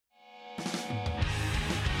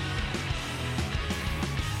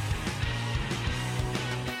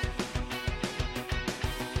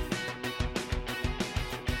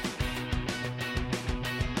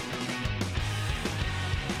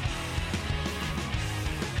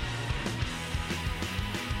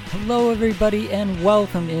Hello, everybody, and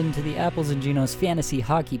welcome into the Apples and Genos Fantasy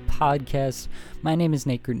Hockey Podcast. My name is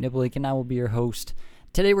Nate Groot-Niblick, and I will be your host.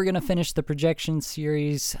 Today, we're going to finish the projection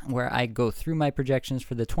series where I go through my projections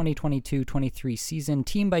for the 2022-23 season,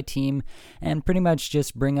 team by team, and pretty much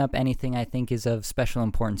just bring up anything I think is of special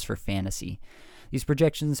importance for fantasy. These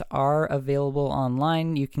projections are available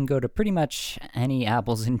online. You can go to pretty much any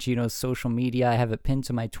Apples and Genos social media. I have it pinned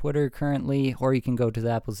to my Twitter currently, or you can go to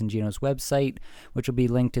the Apples and Genos website, which will be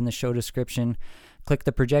linked in the show description. Click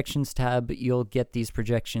the projections tab. You'll get these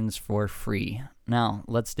projections for free. Now,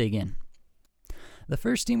 let's dig in. The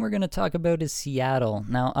first team we're going to talk about is Seattle.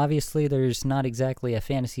 Now, obviously, there's not exactly a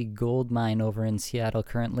fantasy gold mine over in Seattle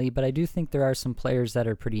currently, but I do think there are some players that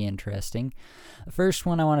are pretty interesting. The first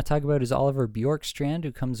one I want to talk about is Oliver Bjorkstrand,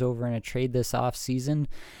 who comes over in a trade this offseason,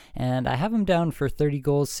 and I have him down for 30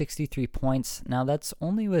 goals, 63 points. Now, that's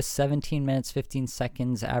only with 17 minutes, 15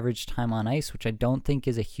 seconds average time on ice, which I don't think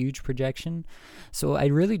is a huge projection. So I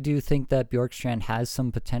really do think that Bjorkstrand has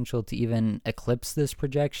some potential to even eclipse this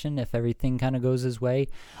projection if everything kind of goes his way.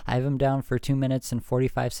 I have him down for 2 minutes and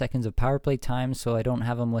 45 seconds of power play time, so I don't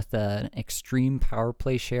have him with an extreme power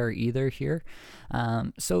play share either here.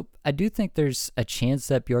 So I do think there's a chance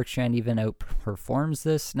that Bjorkstrand even outperforms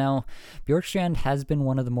this. Now, Bjorkstrand has been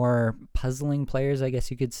one of the more puzzling players, I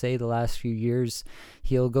guess you could say, the last few years.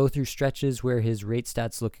 He'll go through stretches where his rate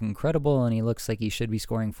stats look incredible and he looks like he should be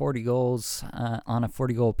scoring 40 goals on a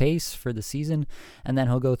 40-goal pace for the season, and then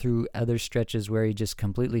he'll go through other stretches where he just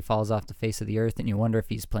completely falls off the face of the earth and you wonder if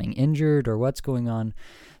he's playing injured or what's going on.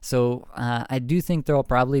 So I do think there'll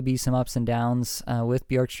probably be some ups and downs with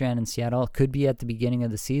Bjorkstrand in Seattle. Could be at the beginning of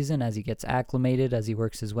the season as he gets acclimated, as he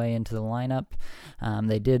works his way into the lineup.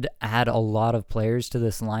 They did add a lot of players to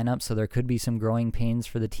this lineup, so there could be some growing pains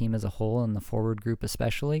for the team as a whole and the forward group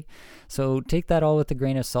especially. So take that all with a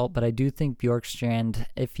grain of salt, but I do think Bjorkstrand,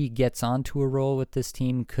 if he gets onto a roll with this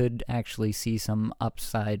team, could actually see some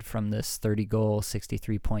upside from this 30-goal,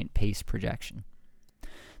 63-point pace projection.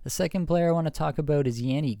 The second player I want to talk about is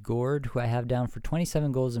Yanni Gourde, who I have down for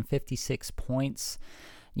 27 goals and 56 points.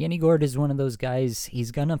 Yanni Gourde is one of those guys, he's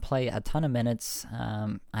going to play a ton of minutes.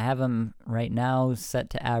 I have him right now set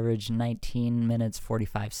to average 19 minutes,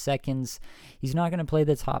 45 seconds. He's not going to play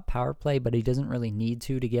the top power play, but he doesn't really need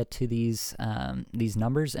to get to these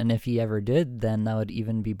numbers. And if he ever did, then that would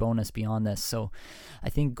even be bonus beyond this. So I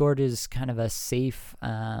think Gourde is kind of a safe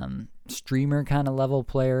streamer kind of level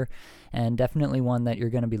player, and definitely one that you're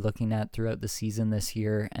going to be looking at throughout the season this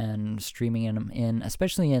year and streaming him in,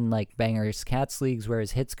 especially in like Bangers Cats leagues where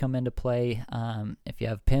his hits come into play. If you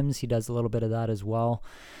have PIMS, he does a little bit of that as well.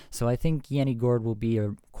 So I think Yanni Gourde will be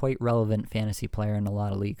a quite relevant fantasy player in a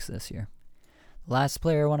lot of leagues this year. The last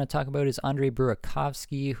player I want to talk about is Andrei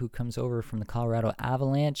Burakovsky, who comes over from the Colorado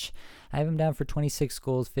Avalanche. I have him down for 26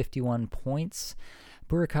 goals, 51 points.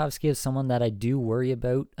 Burakovsky is someone that I do worry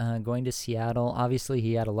about going to Seattle. Obviously,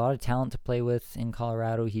 he had a lot of talent to play with in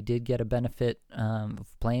Colorado. He did get a benefit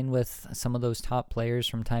of playing with some of those top players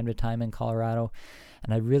from time to time in Colorado.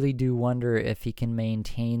 And I really do wonder if he can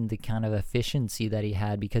maintain the kind of efficiency that he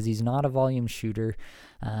had, because he's not a volume shooter.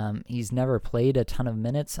 He's never played a ton of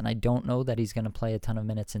minutes, and I don't know that he's going to play a ton of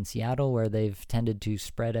minutes in Seattle, where they've tended to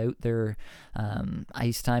spread out their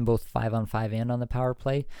ice time, both 5-on-5 and on the power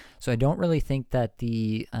play. So I don't really think that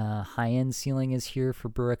the high-end ceiling is here for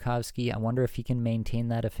Burakovsky. I wonder if he can maintain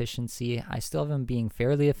that efficiency. I still have him being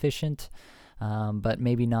fairly efficient, but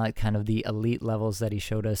maybe not kind of the elite levels that he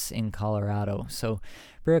showed us in Colorado. So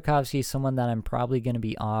Burakovsky is someone that I'm probably going to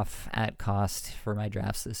be off at cost for my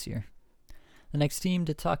drafts this year. The next team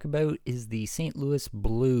to talk about is the St. Louis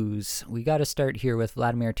Blues. We got to start here with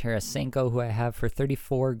Vladimir Tarasenko, who I have for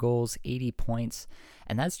 34 goals, 80 points,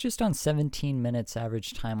 and that's just on 17 minutes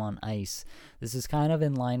average time on ice. This is kind of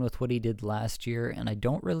in line with what he did last year, and I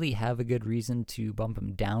don't really have a good reason to bump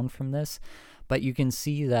him down from this. But you can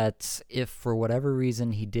see that if for whatever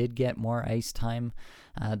reason he did get more ice time,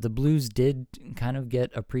 the Blues did kind of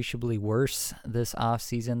get appreciably worse this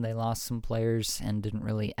offseason. They lost some players and didn't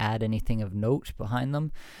really add anything of note behind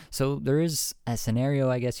them. So there is a scenario,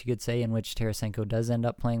 I guess you could say, in which Tarasenko does end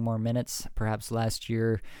up playing more minutes. Perhaps last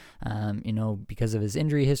year, because of his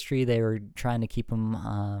injury history, they were trying to keep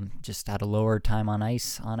him just at a lower time on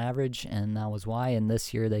ice on average, and that was why. And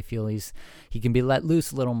this year they feel he can be let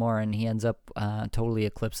loose a little more, and he ends up totally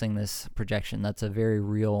eclipsing this projection. That's a very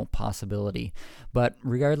real possibility. But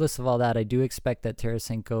regardless of all that, I do expect that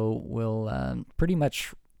Tarasenko will pretty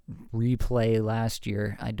much replay last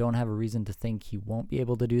year. I don't have a reason to think he won't be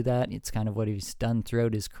able to do that. It's kind of what he's done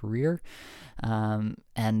throughout his career.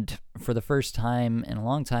 And for the first time in a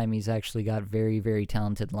long time, he's actually got very, very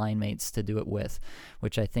talented line mates to do it with,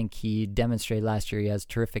 which I think he demonstrated last year. He has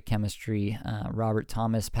terrific chemistry. Robert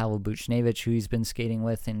Thomas, Pavel Buchnevich, who he's been skating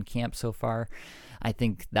with in camp so far. I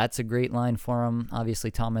think that's a great line for him.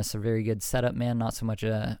 Obviously, Thomas, a very good setup man, not so much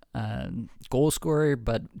a goal scorer,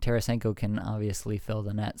 but Tarasenko can obviously fill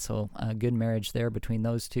the net. So a good marriage there between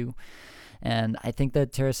those two. And I think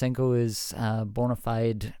that Tarasenko is a bona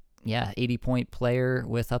fide 80-point player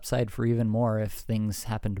with upside for even more if things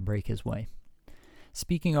happen to break his way.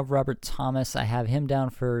 Speaking of Robert Thomas, I have him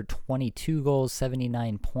down for 22 goals,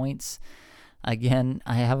 79 points. Again,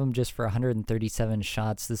 I have him just for 137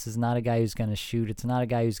 shots. This is not a guy who's going to shoot. It's not a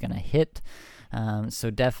guy who's going to hit.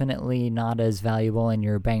 So definitely not as valuable in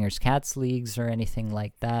your Bangers Cats leagues or anything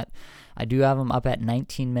like that. I do have him up at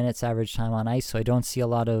 19 minutes average time on ice, so I don't see a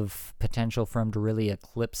lot of potential for him to really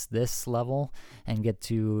eclipse this level and get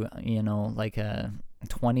to, like a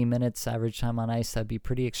 20 minutes average time on ice. That'd be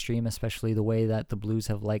pretty extreme, especially the way that the Blues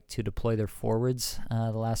have liked to deploy their forwards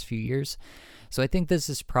the last few years. So I think this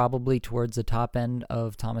is probably towards the top end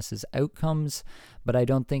of Thomas's outcomes, but I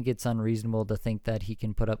don't think it's unreasonable to think that he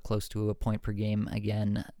can put up close to a point per game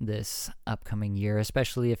again this upcoming year,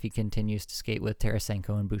 especially if he continues to skate with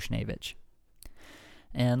Tarasenko and Buchnevich.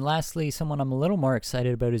 And lastly, someone I'm a little more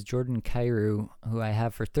excited about is Jordan Kyrou, who I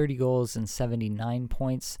have for 30 goals and 79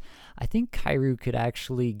 points. I think Kyrou could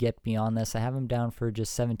actually get beyond this. I have him down for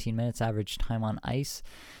just 17 minutes average time on ice.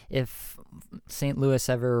 If St. Louis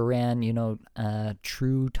ever ran, a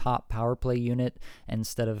true top power play unit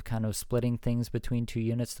instead of kind of splitting things between two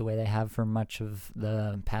units the way they have for much of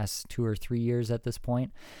the past 2 or 3 years at this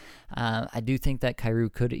point, I do think that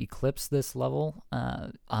Kyrou could eclipse this level.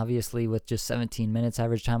 Obviously, with just 17 minutes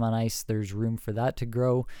average time on ice, there's room for that to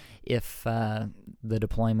grow if the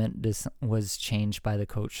deployment was changed by the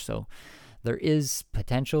coach. So there is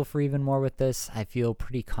potential for even more with this. I feel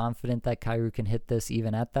pretty confident that Kyrou can hit this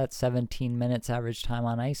even at that 17 minutes average time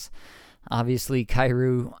on ice. Obviously,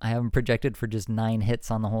 Kyrou, I have him projected for just 9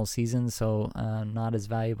 hits on the whole season, so not as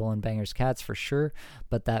valuable in Bangers Cats for sure,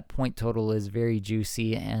 but that point total is very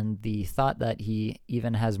juicy, and the thought that he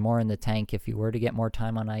even has more in the tank if he were to get more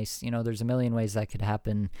time on ice, there's a million ways that could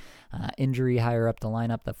happen. Injury higher up the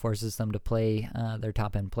lineup that forces them to play their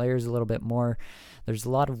top-end players a little bit more. There's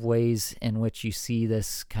a lot of ways in which you see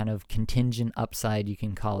this kind of contingent upside, you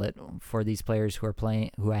can call it, for these players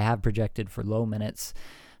who I have projected for low minutes.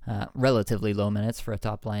 Relatively low minutes for a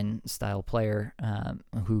top-line style player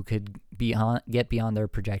who could get beyond their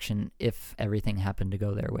projection if everything happened to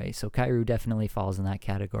go their way. So Kyrou definitely falls in that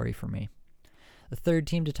category for me. The third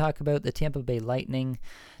team to talk about, the Tampa Bay Lightning.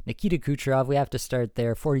 Nikita Kucherov, we have to start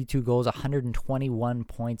there. 42 goals, 121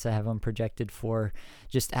 points I have him projected for.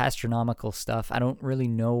 Just astronomical stuff. I don't really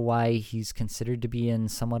know why he's considered to be in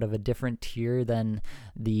somewhat of a different tier than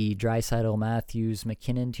the Draisaitl, Matthews,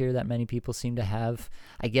 McKinnon tier that many people seem to have.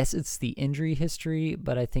 I guess it's the injury history,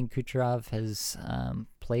 but I think Kucherov has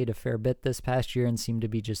played a fair bit this past year and seemed to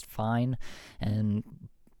be just fine and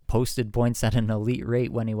posted points at an elite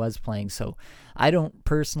rate when he was playing. So I don't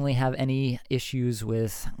personally have any issues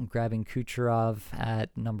with grabbing Kucherov at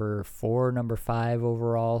number 4, number 5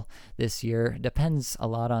 overall this year. Depends a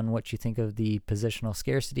lot on what you think of the positional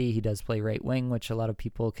scarcity. He does play right wing, which a lot of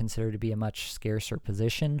people consider to be a much scarcer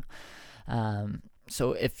position.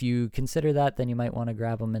 So if you consider that, then you might want to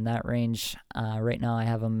grab him in that range. Right now I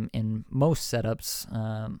have him in most setups,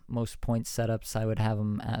 most points setups. I would have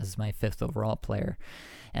him as my 5th overall player,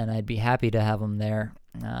 and I'd be happy to have him there.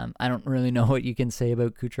 I don't really know what you can say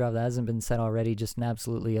about Kucherov that hasn't been said already. Just an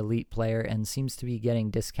absolutely elite player, and seems to be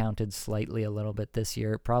getting discounted slightly a little bit this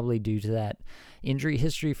year, probably due to that injury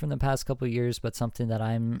history from the past couple of years, but something that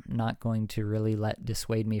I'm not going to really let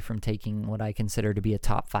dissuade me from taking what I consider to be a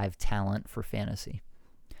top 5 talent for fantasy.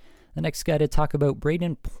 The next guy to talk about,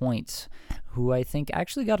 Brayden Point, who I think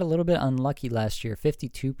actually got a little bit unlucky last year.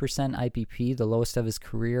 52% IPP, the lowest of his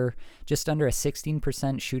career, just under a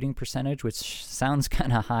 16% shooting percentage, which sounds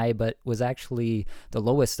kind of high, but was actually the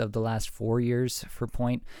lowest of the last 4 years for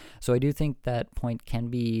Point. So I do think that Point can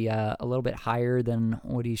be a little bit higher than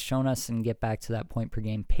what he's shown us and get back to that point per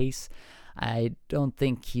game pace. I don't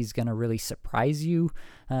think he's going to really surprise you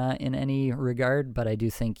in any regard, but I do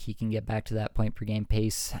think he can get back to that point per game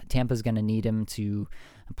pace. Tampa's going to need him to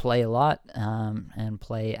play a lot and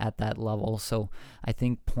play at that level, so I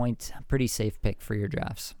think Point, pretty safe pick for your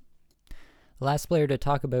drafts. The last player to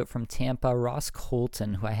talk about from Tampa, Ross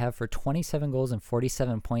Colton, who I have for 27 goals and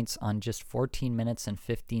 47 points on just 14 minutes and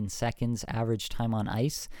 15 seconds average time on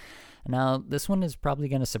ice. Now, this one is probably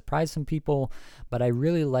going to surprise some people, but I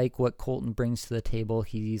really like what Colton brings to the table.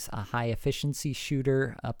 He's a high efficiency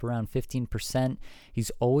shooter, up around 15%.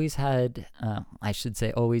 He's always had,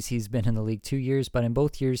 he's been in the league 2 years, but in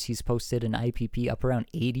both years he's posted an IPP up around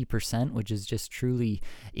 80%, which is just truly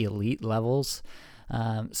elite levels.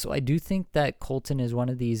 So I do think that Colton is one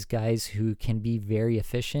of these guys who can be very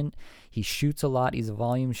efficient. He shoots a lot. He's a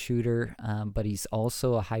volume shooter, but he's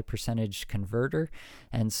also a high percentage converter.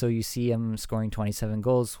 And so you see him scoring 27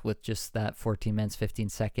 goals with just that 14 minutes, 15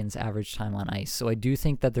 seconds average time on ice. So I do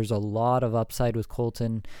think that there's a lot of upside with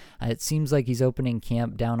Colton. It seems like he's opening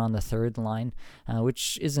camp down on the third line,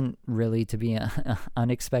 which isn't really to be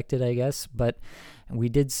unexpected, I guess. But we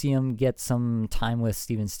did see him get some time with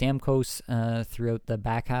Steven Stamkos throughout the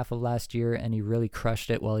back half of last year, and he really crushed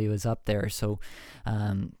it while he was up there. So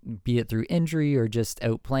be it through injury or just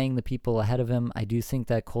outplaying the people ahead of him, I do think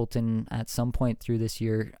that Colton at some point through this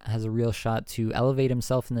year has a real shot to elevate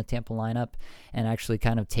himself in the Tampa lineup and actually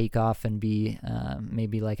kind of take off and be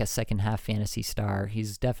maybe like a second half fantasy star.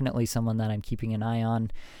 He's definitely someone that I'm keeping an eye on.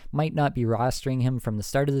 Might not be rostering him from the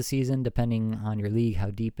start of the season, depending on your league, how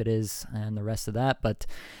deep it is, and the rest of that, but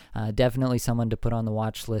definitely someone to put on the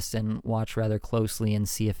watch list and watch rather closely and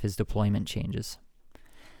see if his deployment changes.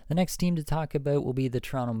 The next team to talk about will be the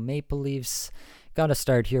Toronto Maple Leafs. Got to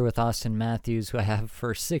start here with Auston Matthews, who I have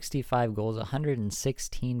for 65 goals,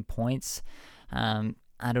 116 points.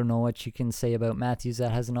 I don't know what you can say about Matthews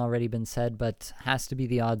that hasn't already been said, but has to be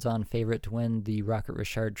the odds-on favorite to win the Rocket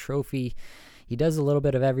Richard Trophy. He does a little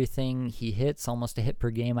bit of everything. He hits almost a hit per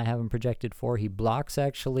game. I have him projected for. He blocks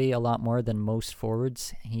actually a lot more than most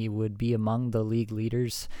forwards. He would be among the league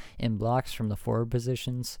leaders in blocks from the forward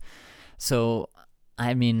positions. So,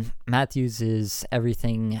 I mean, Matthews is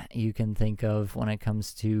everything you can think of when it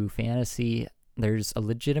comes to fantasy. There's a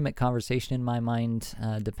legitimate conversation in my mind,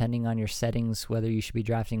 depending on your settings, whether you should be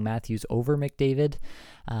drafting Matthews over McDavid.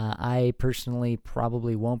 I personally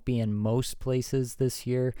probably won't be in most places this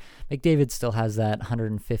year. McDavid still has that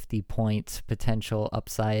 150-point potential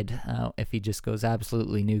upside if he just goes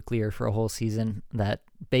absolutely nuclear for a whole season that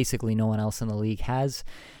basically no one else in the league has.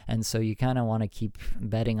 And so you kind of want to keep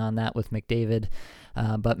betting on that with McDavid.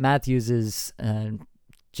 But Matthews is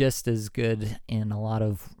just as good in a lot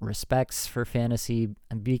of respects for fantasy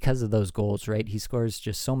because of those goals, right? He scores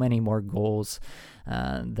just so many more goals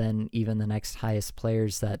than even the next highest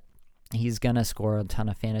players that he's going to score a ton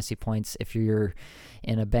of fantasy points. If you're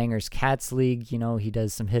in a Bangers Cats league, you know, he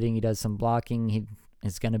does some hitting, he does some blocking, he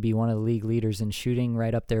is going to be one of the league leaders in shooting,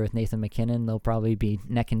 right up there with Nathan MacKinnon. They'll probably be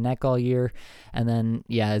neck and neck all year. And then,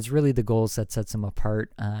 yeah, it's really the goals that sets him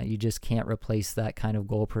apart. You just can't replace that kind of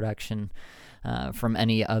goal production from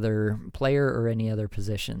any other player or any other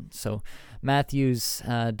position. So Matthews,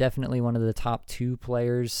 definitely one of the top two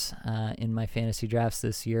players in my fantasy drafts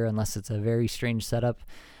this year, unless it's a very strange setup,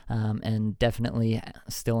 and definitely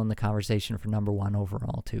still in the conversation for number one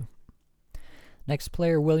overall too. Next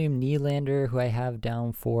player, William Nylander, who I have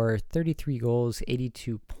down for 33 goals,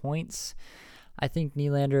 82 points. I think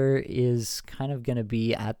Nylander is kind of going to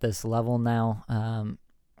be at this level now.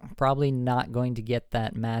 Probably not going to get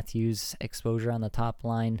that Matthews exposure on the top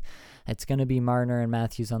line. It's going to be Marner and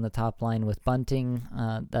Matthews on the top line with Bunting.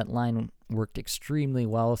 That line worked extremely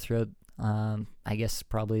well throughout, I guess,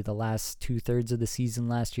 probably the last 2/3 of the season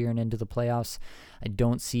last year and into the playoffs. I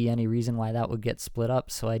don't see any reason why that would get split up,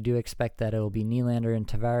 so I do expect that it will be Nylander and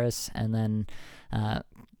Tavares, and then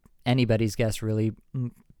anybody's guess, really.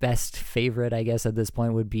 Best favorite, I guess, at this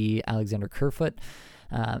point would be Alexander Kerfoot.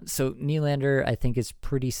 So Nylander, I think, is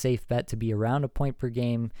pretty safe bet to be around a point per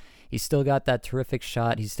game. He's still got that terrific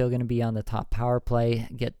shot. He's still going to be on the top power play,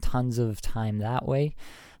 get tons of time that way.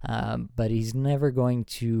 But he's never going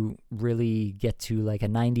to really get to like a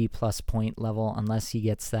 90-plus point level unless he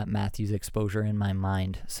gets that Matthews exposure in my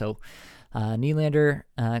mind. So Nylander,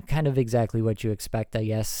 kind of exactly what you expect, I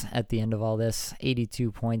guess, at the end of all this.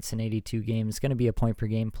 82 points in 82 games. Going to be a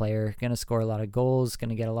point-per-game player. Going to score a lot of goals. Going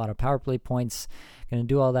to get a lot of power play points. Going to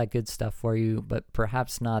do all that good stuff for you, but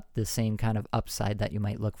perhaps not the same kind of upside that you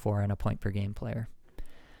might look for in a point-per-game player.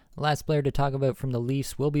 The last player to talk about from the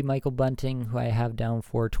Leafs will be Michael Bunting, who I have down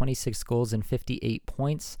for 26 goals and 58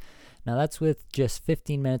 points. Now that's with just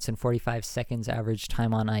 15 minutes and 45 seconds average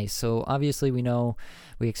time on ice. So obviously we know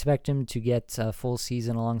we expect him to get a full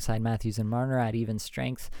season alongside Matthews and Marner at even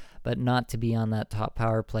strength, but not to be on that top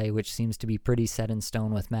power play, which seems to be pretty set in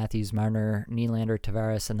stone with Matthews, Marner, Nylander,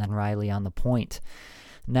 Tavares, and then Riley on the point.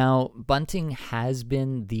 Now, Bunting has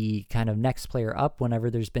been the kind of next player up whenever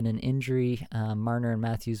there's been an injury. Marner and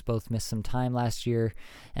Matthews both missed some time last year,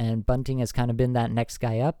 and Bunting has kind of been that next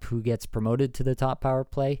guy up who gets promoted to the top power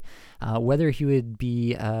play. Whether he would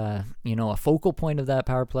be, a focal point of that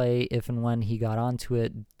power play if and when he got onto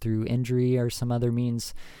it through injury or some other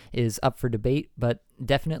means is up for debate, but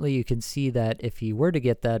definitely you can see that if he were to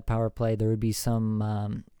get that power play, there would be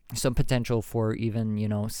some potential for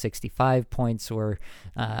even 65 points or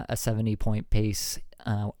a 70-point pace,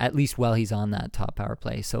 at least while he's on that top power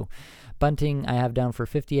play. So Bunting I have down for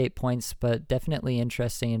 58 points, but definitely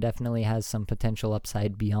interesting and definitely has some potential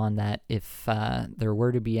upside beyond that if there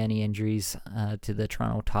were to be any injuries to the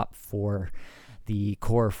Toronto top four, the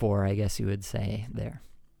core four, I guess you would say there.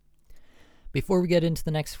 Before we get into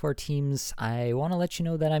the next four teams, I want to let you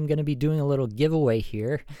know that I'm going to be doing a little giveaway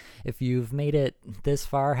here. If you've made it this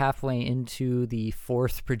far, halfway into the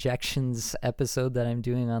fourth projections episode that I'm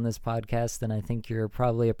doing on this podcast, then I think you're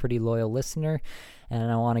probably a pretty loyal listener,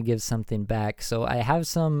 and I want to give something back. So I have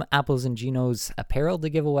some Apples and Ginos apparel to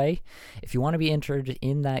give away. If you want to be entered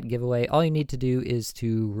in that giveaway, all you need to do is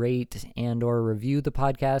to rate and or review the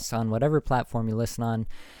podcast on whatever platform you listen on.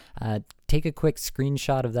 Take a quick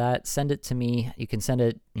screenshot of that, send it to me. You can send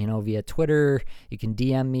it, via Twitter. You can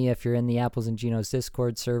DM me if you're in the Apples and Ginos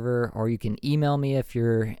Discord server, or you can email me if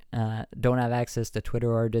you don't have access to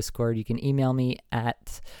Twitter or Discord. You can email me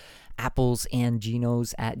at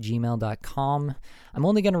applesandginos@gmail.com. I'm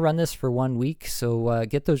only going to run this for 1 week, so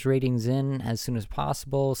get those ratings in as soon as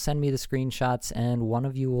possible. Send me the screenshots, and one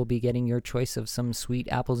of you will be getting your choice of some sweet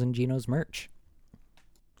Apples and Ginos merch.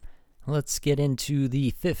 Let's get into the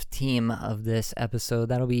fifth team of this episode.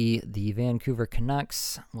 That'll be the Vancouver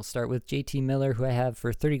Canucks. We'll start with JT Miller, who I have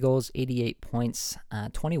for 30 goals, 88 points,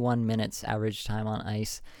 21 minutes average time on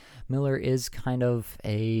ice. Miller is kind of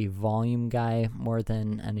a volume guy more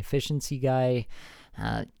than an efficiency guy.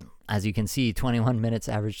 As you can see, 21 minutes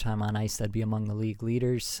average time on ice, that'd be among the league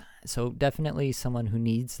leaders. So definitely someone who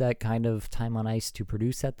needs that kind of time on ice to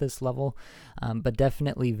produce at this level, but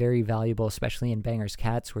definitely very valuable, especially in Bangers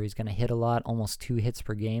Cats, where he's going to hit a lot. Almost 2 hits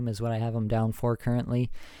per game is what I have him down for currently.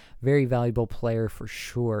 Very valuable player for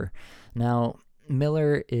sure. Now,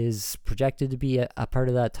 Miller is projected to be a part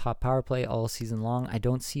of that top power play all season long. I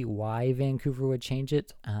don't see why Vancouver would change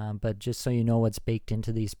it, but just so you know what's baked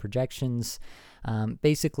into these projections,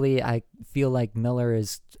 basically I feel like Miller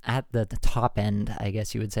is at the top end, I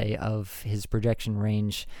guess you would say, of his projection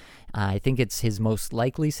range. I think it's his most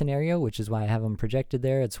likely scenario, which is why I have him projected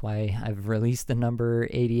there. It's why I've released the number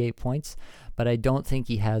 88 points, but I don't think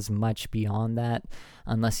he has much beyond that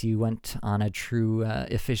unless you went on a true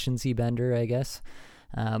efficiency bender, I guess.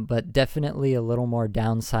 But definitely a little more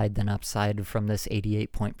downside than upside from this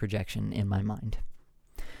 88-point projection in my mind.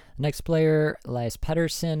 Next player, Elias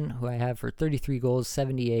Pettersson, who I have for 33 goals,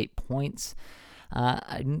 78 points.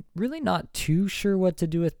 I'm really not too sure what to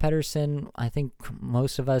do with Pettersson. I think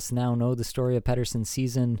most of us now know the story of Pettersson's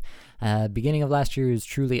season. Beginning of last year, he was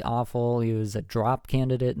truly awful. He was a drop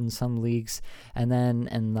candidate in some leagues. And then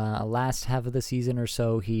in the last half of the season or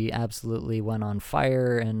so, he absolutely went on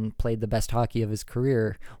fire and played the best hockey of his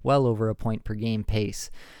career, well over a point per game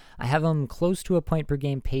pace. I have him close to a point per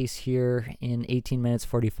game pace here in 18 minutes,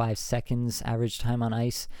 45 seconds average time on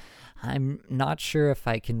ice. I'm not sure if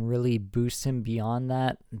I can really boost him beyond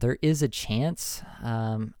that. There is a chance.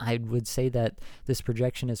 I would say that this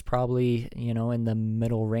projection is probably, in the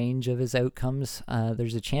middle range of his outcomes.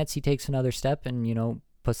 There's a chance he takes another step and,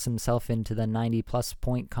 puts himself into the 90-plus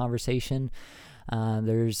point conversation.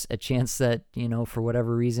 There's a chance that, for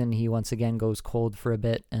whatever reason, he once again goes cold for a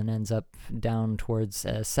bit and ends up down towards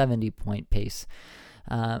a 70-point pace.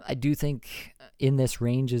 I do think in this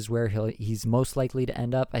range is where he's most likely to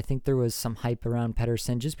end up. I think there was some hype around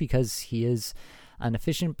Pettersson just because he is an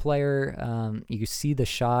efficient player. You see the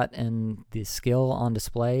shot and the skill on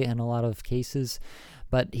display in a lot of cases,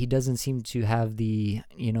 but he doesn't seem to have the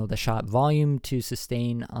shot volume to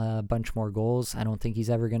sustain a bunch more goals. I don't think he's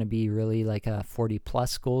ever going to be really like a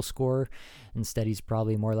 40-plus goal scorer. Instead, he's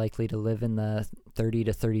probably more likely to live in the 30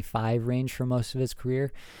 to 35 range for most of his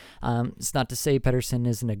career. It's not to say Pettersson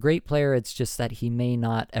isn't a great player. It's just that he may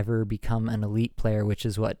not ever become an elite player, which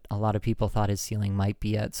is what a lot of people thought his ceiling might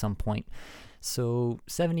be at some point. So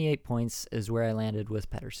 78 points is where I landed with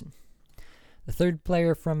Pettersson. The third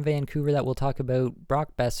player from Vancouver that we'll talk about, Brock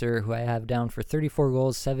Boeser, who I have down for 34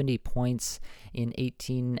 goals, 70 points in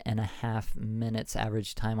 18 and a half minutes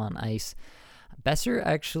average time on ice. Boeser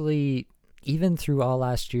actually, even through all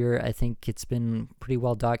last year, I think it's been pretty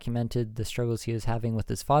well documented the struggles he was having with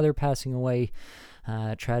his father passing away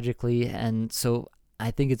tragically. And so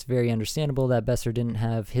I think it's very understandable that Besser didn't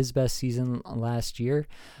have his best season last year,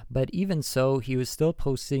 but even so, he was still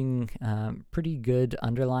posting pretty good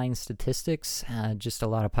underlying statistics. Just a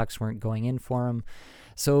lot of pucks weren't going in for him.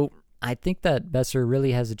 So I think that Besser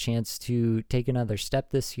really has a chance to take another step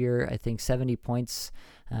this year. I think 70 points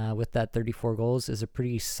with that 34 goals is a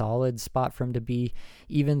pretty solid spot for him to be.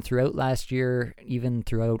 Even throughout last year, even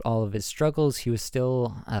throughout all of his struggles, he was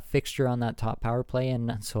still a fixture on that top power play,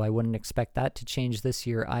 and so I wouldn't expect that to change this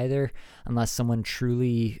year either, unless someone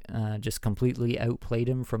truly just completely outplayed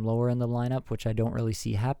him from lower in the lineup, which I don't really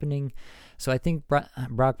see happening. So I think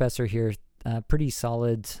Brock Besser here, pretty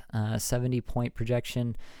solid 70-point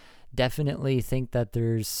projection. Definitely think that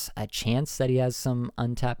there's a chance that he has some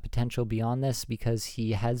untapped potential beyond this because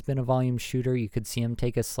he has been a volume shooter. You could see him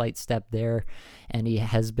take a slight step there, and he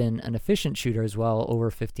has been an efficient shooter as well. Over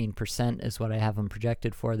 15% is what I have him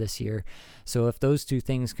projected for this year. So if those two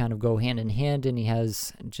things kind of go hand in hand and he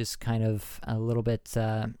has just kind of a little bit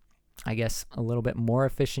I guess a little bit more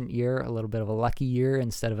efficient year, a little bit of a lucky year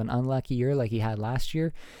instead of an unlucky year like he had last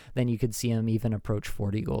year, then you could see him even approach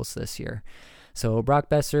 40 goals this year. So Brock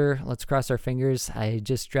Besser, let's cross our fingers. I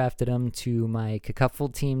just drafted him to my Cacuffle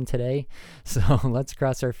team today. So let's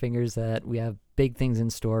cross our fingers that we have big things in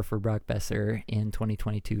store for Brock Besser in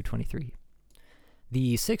 2022-23.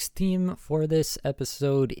 The sixth team for this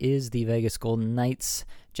episode is the Vegas Golden Knights.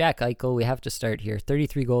 Jack Eichel, we have to start here.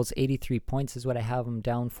 33 goals, 83 points is what I have him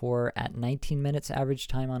down for at 19 minutes average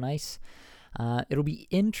time on ice. It'll be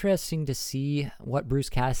interesting to see what Bruce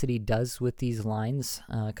Cassidy does with these lines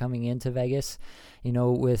coming into Vegas. You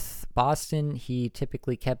know, with Boston, he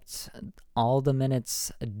typically kept all the minutes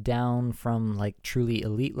down from like truly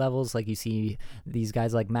elite levels. Like you see these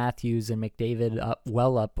guys like Matthews and McDavid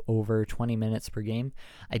up over 20 minutes per game.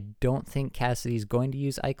 I don't think Cassidy's going to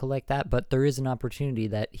use Eichel like that, but there is an opportunity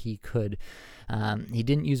that he could. He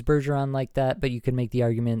didn't use Bergeron like that, but you could make the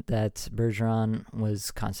argument that Bergeron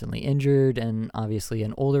was constantly injured and obviously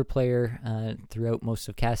an older player throughout most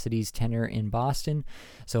of Cassidy's tenure in Boston.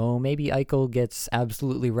 So maybe Eichel gets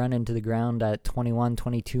absolutely run into the ground at 21,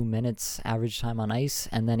 22 minutes average time on ice,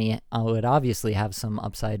 and then he would obviously have some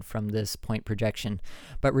upside from this point projection.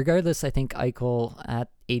 But regardless, I think Eichel at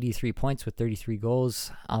 83 points with 33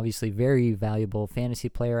 goals, obviously very valuable fantasy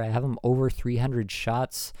player. I have him over 300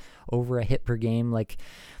 shots, over a hit per game. Like,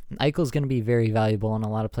 Eichel's going to be very valuable in a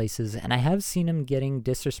lot of places, and I have seen him getting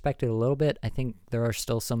disrespected a little bit. I think there are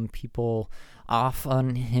still some people off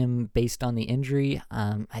on him based on the injury.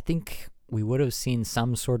 I think we would have seen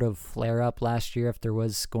some sort of flare-up last year if there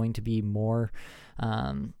was going to be more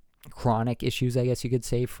chronic issues, I guess you could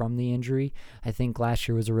say, from the injury. I think last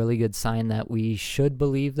year was a really good sign that we should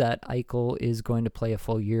believe that Eichel is going to play a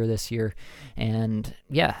full year this year. And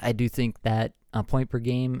yeah, I do think that a point per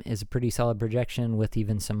game is a pretty solid projection with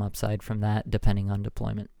even some upside from that depending on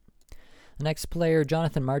deployment. The next player,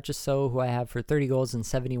 Jonathan Marchessault, who I have for 30 goals and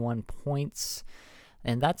 71 points.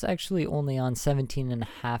 And that's actually only on 17 and a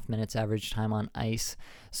half minutes average time on ice.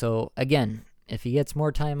 So again, if he gets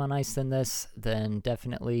more time on ice than this, then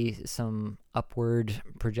definitely some upward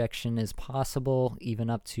projection is possible, even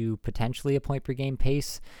up to potentially a point per game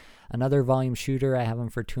pace. Another volume shooter, I have him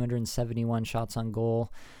for 271 shots on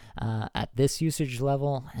goal at this usage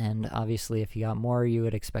level, and obviously if he got more, you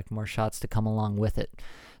would expect more shots to come along with it.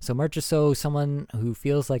 So Marchessault, someone who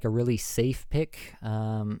feels like a really safe pick,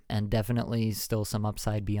 and definitely still some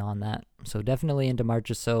upside beyond that. So definitely into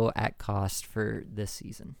Marchessault at cost for this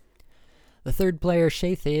season. The third player,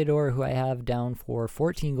 Shea Theodore, who I have down for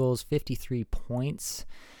 14 goals, 53 points,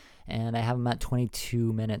 and I have him at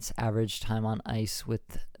 22 minutes average time on ice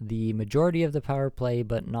with the majority of the power play,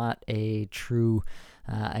 but not a true,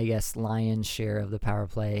 lion's share of the power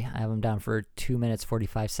play. I have him down for 2 minutes,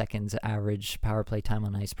 45 seconds average power play time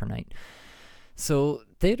on ice per night. So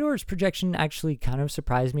Theodore's projection actually kind of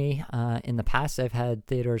surprised me. In the past, I've had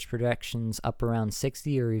Theodore's projections up around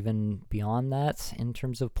 60 or even beyond that in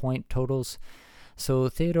terms of point totals. So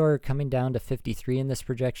Theodore coming down to 53 in this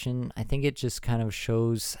projection, I think it just kind of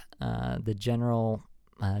shows the general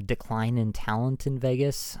decline in talent in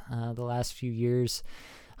Vegas the last few years.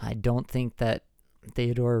 I don't think that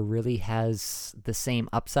Theodore really has the same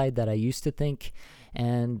upside that I used to think.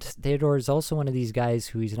 And Theodore is also one of these guys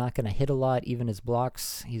who he's not going to hit a lot, even his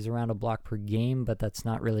blocks. He's around a block per game, but that's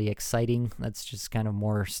not really exciting. That's just kind of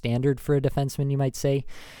more standard for a defenseman, you might say.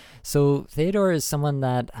 So Theodore is someone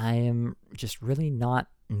that I am just really not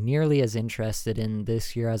nearly as interested in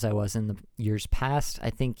this year as I was in the years past.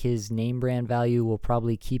 I think his name brand value will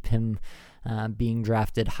probably keep him being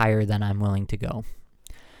drafted higher than I'm willing to go.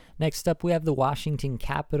 Next up, we have the Washington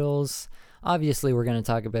Capitals. Obviously, we're going to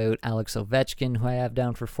talk about Alex Ovechkin, who I have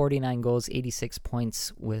down for 49 goals, 86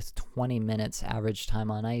 points with 20 minutes average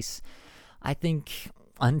time on ice. I think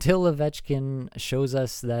until Ovechkin shows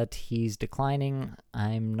us that he's declining,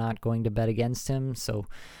 I'm not going to bet against him. So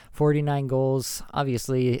 49 goals,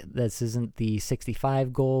 obviously this isn't the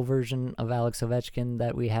 65 goal version of Alex Ovechkin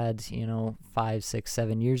that we had, 5, 6,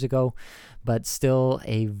 7 years ago, but still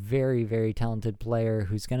a very, very talented player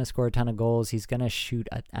who's going to score a ton of goals. He's going to shoot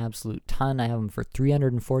an absolute ton. I have him for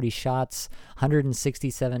 340 shots,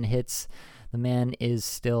 167 hits. The man is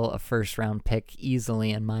still a first-round pick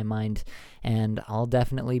easily in my mind, and I'll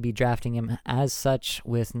definitely be drafting him as such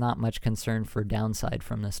with not much concern for downside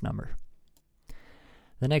from this number.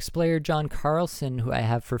 The next player, John Carlson, who I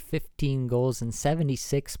have for 15 goals and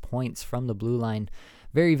 76 points from the blue line.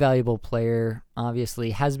 Very valuable player,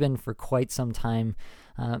 obviously, has been for quite some time.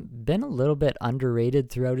 Been a little bit underrated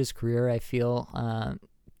throughout his career, I feel.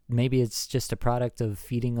 Maybe it's just a product of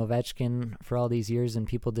feeding Ovechkin for all these years and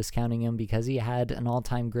people discounting him because he had an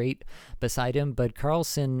all-time great beside him. But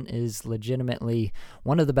Carlson is legitimately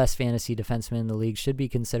one of the best fantasy defensemen in the league, should be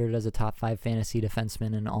considered as a top 5 fantasy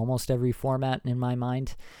defenseman in almost every format in my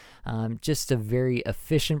mind. Just a very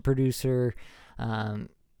efficient producer,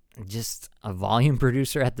 just a volume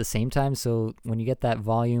producer at the same time. So when you get that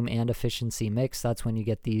volume and efficiency mix, that's when you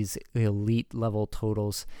get these elite level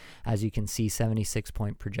totals. As you can see,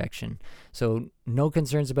 76-point projection. So no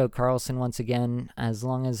concerns about Carlson once again. As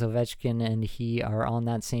long as Ovechkin and he are on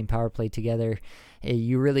that same power play together,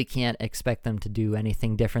 you really can't expect them to do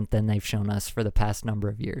anything different than they've shown us for the past number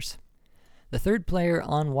of years. The third player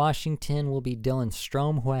on Washington will be Dylan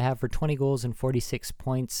Strome, who I have for 20 goals and 46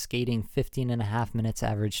 points, skating 15 and a half minutes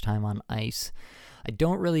average time on ice. I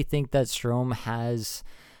don't really think that Strome has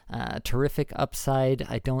terrific upside.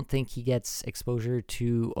 I don't think he gets exposure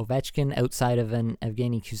to Ovechkin outside of an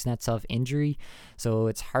Evgeny Kuznetsov injury, so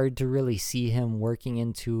it's hard to really see him working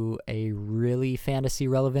into a really fantasy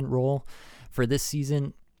relevant role for this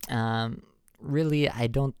season. Really, I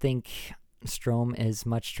don't think Strome is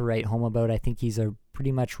much to write home about. I think he's a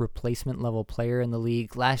pretty much replacement level player in the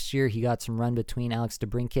league. Last year, he got some run between Alex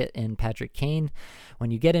DeBrincat and Patrick Kane. When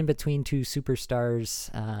you get in between two superstars,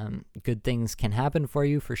 good things can happen for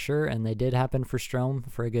you for sure, and they did happen for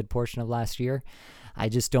Strome for a good portion of last year. I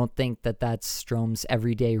just don't think that that's Strome's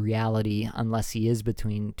everyday reality unless he is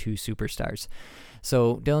between two superstars.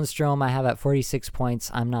 So Dylan Strome, I have at 46 points.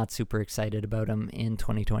 I'm not super excited about him in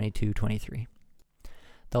 2022-23.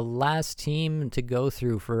 The last team to go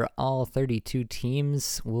through for all 32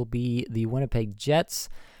 teams will be the Winnipeg Jets.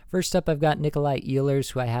 First up, I've got Nikolai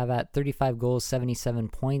Ehlers, who I have at 35 goals, 77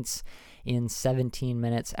 points in 17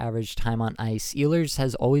 minutes average time on ice. Ehlers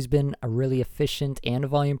has always been a really efficient and a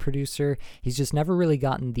volume producer. He's just never really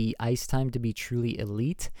gotten the ice time to be truly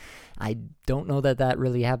elite. I don't know that that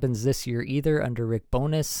really happens this year either under Rick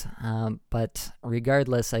Bowness, but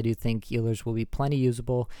regardless, I do think Ehlers will be plenty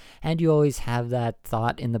usable, and you always have that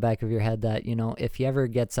thought in the back of your head that, if he ever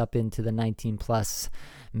gets up into the 19 plus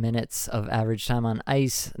minutes of average time on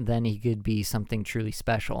ice, then he could be something truly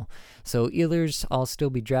special. So Ehlers, I'll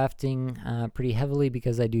still be drafting pretty heavily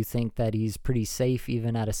because I do think that he's pretty safe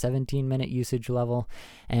even at a 17-minute usage level,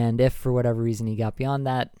 and if for whatever reason he got beyond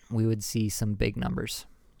that, we would see some big numbers.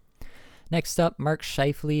 Next up, Mark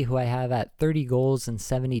Scheifele, who I have at 30 goals and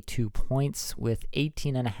 72 points with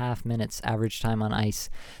 18 and a half minutes average time on ice.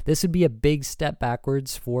 This would be a big step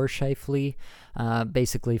backwards for Scheifele,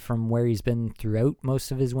 basically from where he's been throughout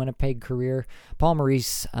most of his Winnipeg career. Paul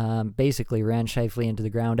Maurice basically ran Scheifele into the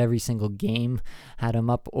ground every single game, had him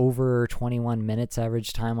up over 21 minutes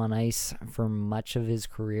average time on ice for much of his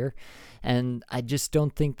career. And I just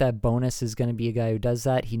don't think that Bowness is going to be a guy who does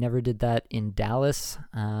that. He never did that in Dallas.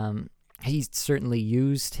 He's certainly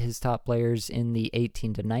used his top players in the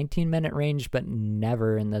 18 to 19 minute range, but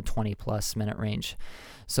never in the 20 plus minute range.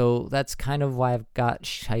 So that's kind of why I've got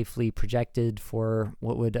Scheifele projected for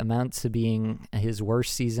what would amount to being his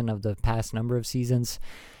worst season of the past number of seasons.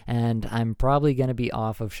 And I'm probably going to be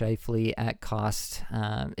off of Scheifele at cost.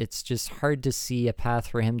 It's just hard to see a path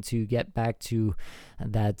for him to get back to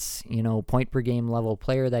that, point per game level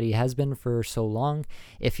player that he has been for so long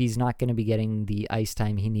if he's not going to be getting the ice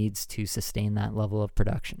time he needs to sustain that level of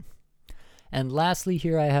production. And lastly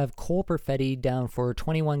here I have Cole Perfetti down for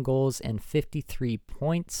 21 goals and 53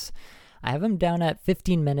 points. I have him down at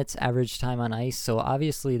 15 minutes average time on ice, so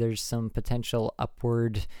obviously there's some potential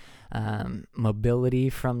upward mobility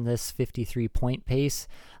from this 53 point pace.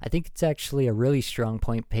 I think it's actually a really strong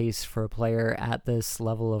point pace for a player at this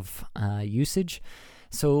level of usage.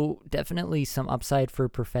 So definitely some upside for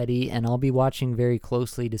Perfetti, and I'll be watching very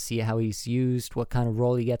closely to see how he's used, what kind of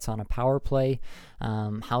role he gets on a power play,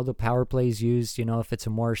 how the power play is used, if it's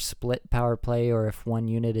a more split power play or if one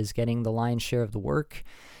unit is getting the lion's share of the work.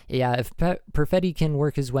 Yeah, if Perfetti can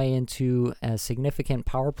work his way into a significant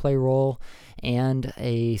power play role and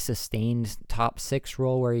a sustained top 6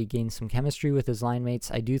 role where he gains some chemistry with his line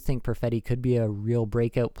mates, I do think Perfetti could be a real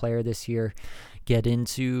breakout player this year. Get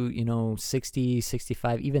into, 60,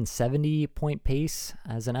 65, even 70 point pace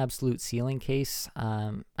as an absolute ceiling case.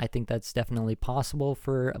 I think that's definitely possible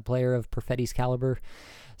for a player of Perfetti's caliber.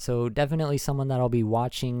 So definitely someone that I'll be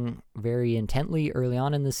watching very intently early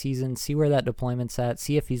on in the season, see where that deployment's at,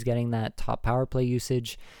 see if he's getting that top power play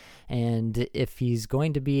usage. And if he's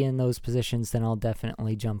going to be in those positions, then I'll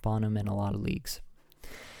definitely jump on him in a lot of leagues.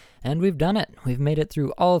 And we've done it. We've made it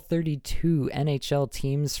through all 32 NHL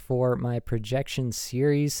teams for my projection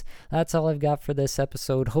series. That's all I've got for this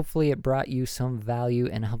episode. Hopefully it brought you some value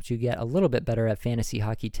and helped you get a little bit better at fantasy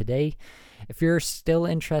hockey today. If you're still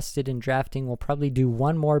interested in drafting, we'll probably do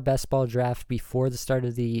one more best ball draft before the start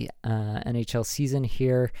of the NHL season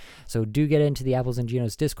here. So do get into the Apples and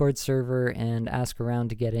Ginos Discord server and ask around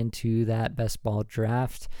to get into that best ball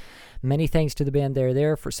draft. Many thanks to the band They're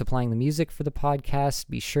There for supplying the music for the podcast.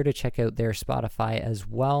 Be sure to check out their Spotify as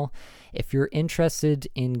well. If you're interested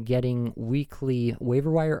in getting weekly waiver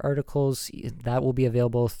wire articles, that will be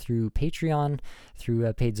available through Patreon, through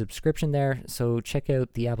a paid subscription there. So check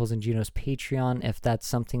out the Apples and Ginos Patreon if that's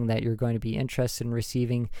something that you're going to be interested in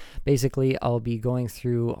receiving. Basically, I'll be going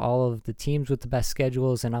through all of the teams with the best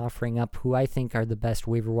schedules and offering up who I think are the best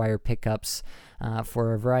waiver wire pickups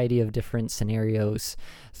for a variety of different scenarios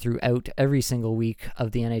throughout every single week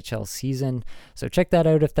of the NHL season. So check that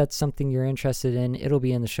out if that's something you're interested in. It'll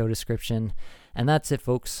be in the show description. And that's it,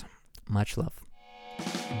 folks. Much love.